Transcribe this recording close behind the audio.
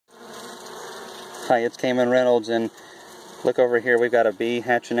Hi, it's Kamon Reynolds, and look over here, we've got a bee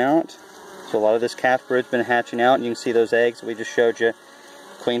hatching out. So a lot of this calf brood's been hatching out, and you can see those eggs we just showed you.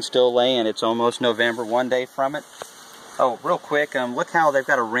 Queen's still laying. It's almost November, one day from it. Oh, real quick, look how they've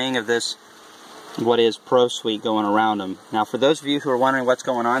got a ring of this, what is Pro Sweet, going around them. Now, for those of you who are wondering what's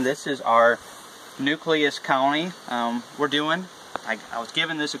going on, this is our nucleus colony we're doing. I was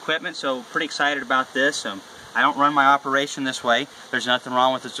given this equipment, so pretty excited about this. I don't run my operation this way. There's nothing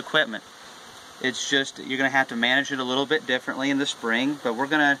wrong with this equipment. It's just you're going to have to manage it a little bit differently in the spring, but we're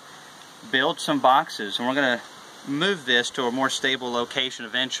going to build some boxes, and we're going to move this to a more stable location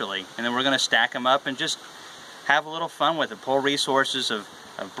eventually, and then we're going to stack them up and just have a little fun with it, pull resources of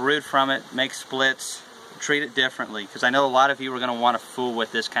brood from it, make splits, treat it differently, because I know a lot of you are going to want to fool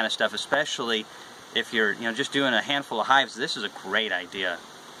with this kind of stuff, especially if you're just doing a handful of hives. This is a great idea,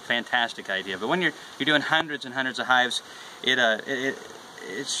 fantastic idea. But when you're doing hundreds and hundreds of hives,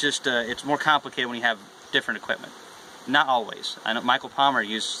 it's more complicated when you have different equipment. Not always. I know Michael Palmer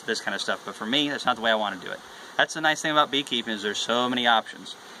used this kind of stuff, but for me, that's not the way I want to do it. That's the nice thing about beekeeping, is there's so many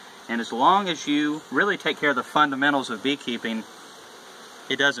options. And as long as you really take care of the fundamentals of beekeeping,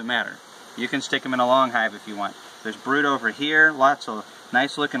 it doesn't matter. You can stick them in a long hive if you want. There's brood over here, lots of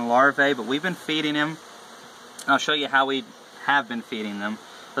nice looking larvae, but we've been feeding them. I'll show you how we have been feeding them.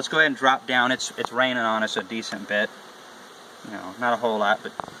 Let's go ahead and drop down. It's raining on us a decent bit. Not a whole lot,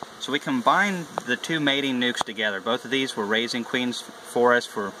 but so we combined the two mating nucs together. Both of these were raising queens for us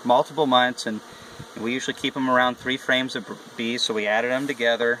for multiple months, and we usually keep them around 3 frames of bees, so we added them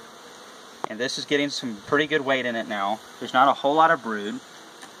together. And this is getting some pretty good weight in it now. There's not a whole lot of brood.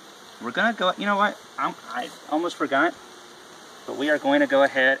 We're gonna go, you know what, I almost forgot, but we are going to go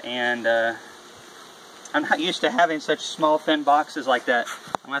ahead and, I'm not used to having such small thin boxes like that.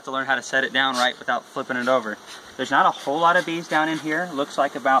 I'm gonna have to learn how to set it down right without flipping it over. There's not a whole lot of bees down in here. Looks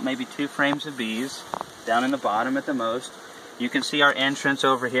like about maybe 2 frames of bees down in the bottom at the most. You can see our entrance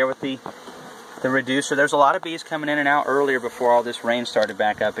over here with the reducer. There's a lot of bees coming in and out earlier before all this rain started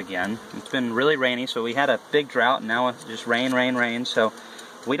back up again. It's been really rainy, so we had a big drought, and now it's just rain, rain, rain. So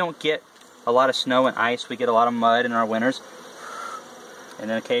we don't get a lot of snow and ice. We get a lot of mud in our winters, and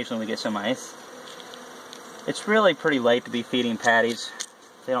then occasionally we get some ice. It's really pretty late to be feeding patties.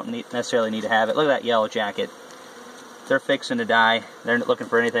 They don't necessarily need to have it. Look at that yellow jacket. They're fixing to die. They're looking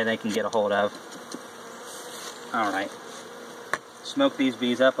for anything they can get a hold of. Alright. Smoke these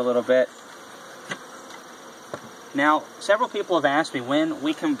bees up a little bit. Now, several people have asked me, when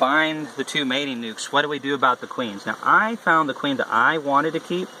we combine the 2 mating nucs, what do we do about the queens? Now, I found the queen that I wanted to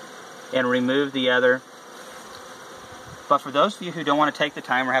keep and removed the other. But for those of you who don't want to take the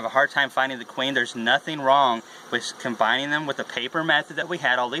time or have a hard time finding the queen, there's nothing wrong with combining them with the paper method that we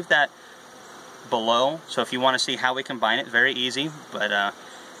had. I'll leave that below, so if you want to see how we combine it, very easy. But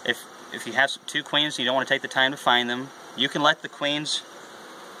if you have 2 queens and you don't want to take the time to find them, you can let the queens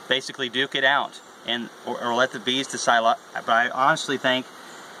basically duke it out, or let the bees decide. But I honestly think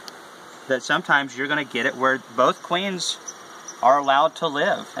that sometimes you're going to get it where both queens are allowed to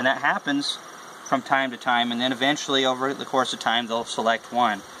live, and that happens from time to time, and then eventually over the course of time they'll select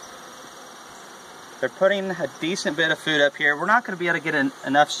one. They're putting a decent bit of food up here. We're not going to be able to get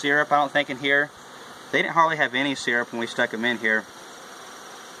enough syrup, I don't think, in here. They didn't hardly have any syrup when we stuck them in here.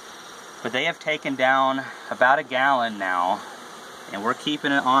 But they have taken down about 1 gallon now, and we're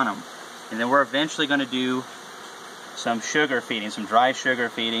keeping it on them. And then we're eventually going to do some sugar feeding, some dry sugar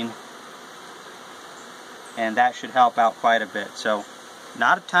feeding, and that should help out quite a bit. So,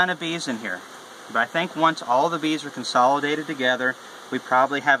 not a ton of bees in here. But I think once all the bees are consolidated together, we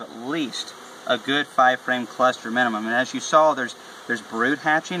probably have at least a good 5-frame cluster minimum. And as you saw, there's brood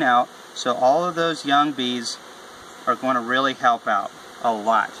hatching out, so all of those young bees are going to really help out a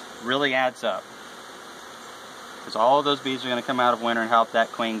lot. Really adds up, because all of those bees are going to come out of winter and help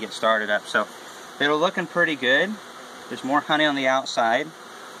that queen get started up. So they're looking pretty good. There's more honey on the outside.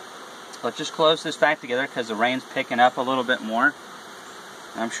 Let's just close this back together because the rain's picking up a little bit more.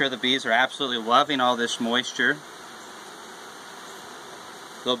 I'm sure the bees are absolutely loving all this moisture.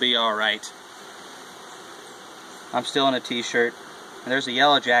 They'll be alright. I'm still in a t-shirt. There's a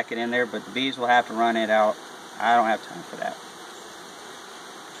yellow jacket in there, but the bees will have to run it out. I don't have time for that.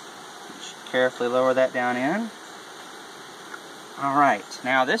 Just carefully lower that down in. Alright,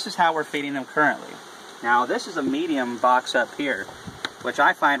 now this is how we're feeding them currently. Now this is a medium box up here, which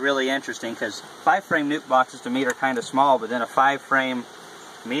I find really interesting, because 5-frame nuc boxes to me are kind of small, but then a 5-frame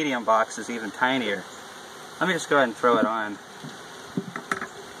medium box is even tinier. Let me just go ahead and throw it on.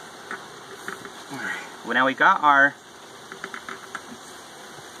 Well, now we got our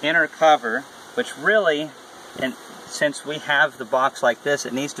inner cover, which really, and since we have the box like this,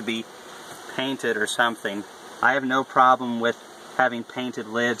 it needs to be painted or something, I have no problem with having painted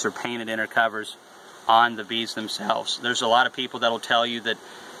lids or painted inner covers on the bees themselves. There's a lot of people that will tell you that,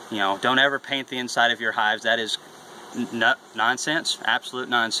 you know, don't ever paint the inside of your hives. That is nonsense, absolute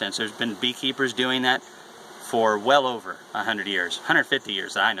nonsense. There's been beekeepers doing that for well over 100 years, 150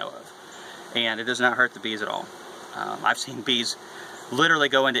 years that I know of, and it does not hurt the bees at all. I've seen bees literally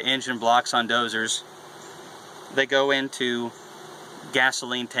go into engine blocks on dozers. They go into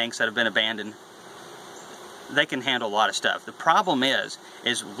gasoline tanks that have been abandoned. They can handle a lot of stuff. The problem is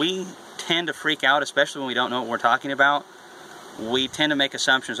we tend to freak out, especially when we don't know what we're talking about. We tend to make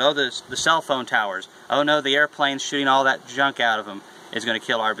assumptions. Oh, the cell phone towers. Oh no, the airplanes shooting all that junk out of them is going to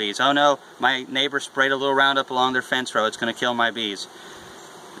kill our bees. Oh no, my neighbor sprayed a little Roundup along their fence row. It's going to kill my bees.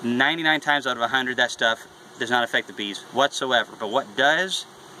 99 times out of 100, that stuff does not affect the bees whatsoever. But what does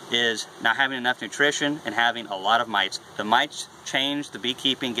is not having enough nutrition and having a lot of mites. The mites change the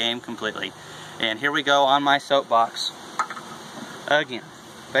beekeeping game completely. And here we go on my soapbox again.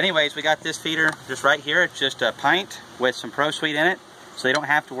 But anyways, we got this feeder just right here. It's just a pint with some ProSweet in it, so they don't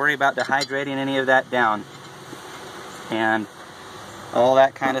have to worry about dehydrating any of that down and all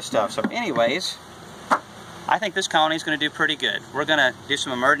that kind of stuff. So anyways, I think this colony is going to do pretty good. We're going to do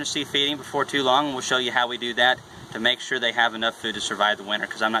some emergency feeding before too long, and we'll show you how we do that to make sure they have enough food to survive the winter,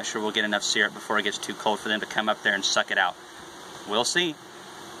 because I'm not sure we'll get enough syrup before it gets too cold for them to come up there and suck it out. We'll see.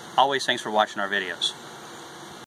 Always thanks for watching our videos.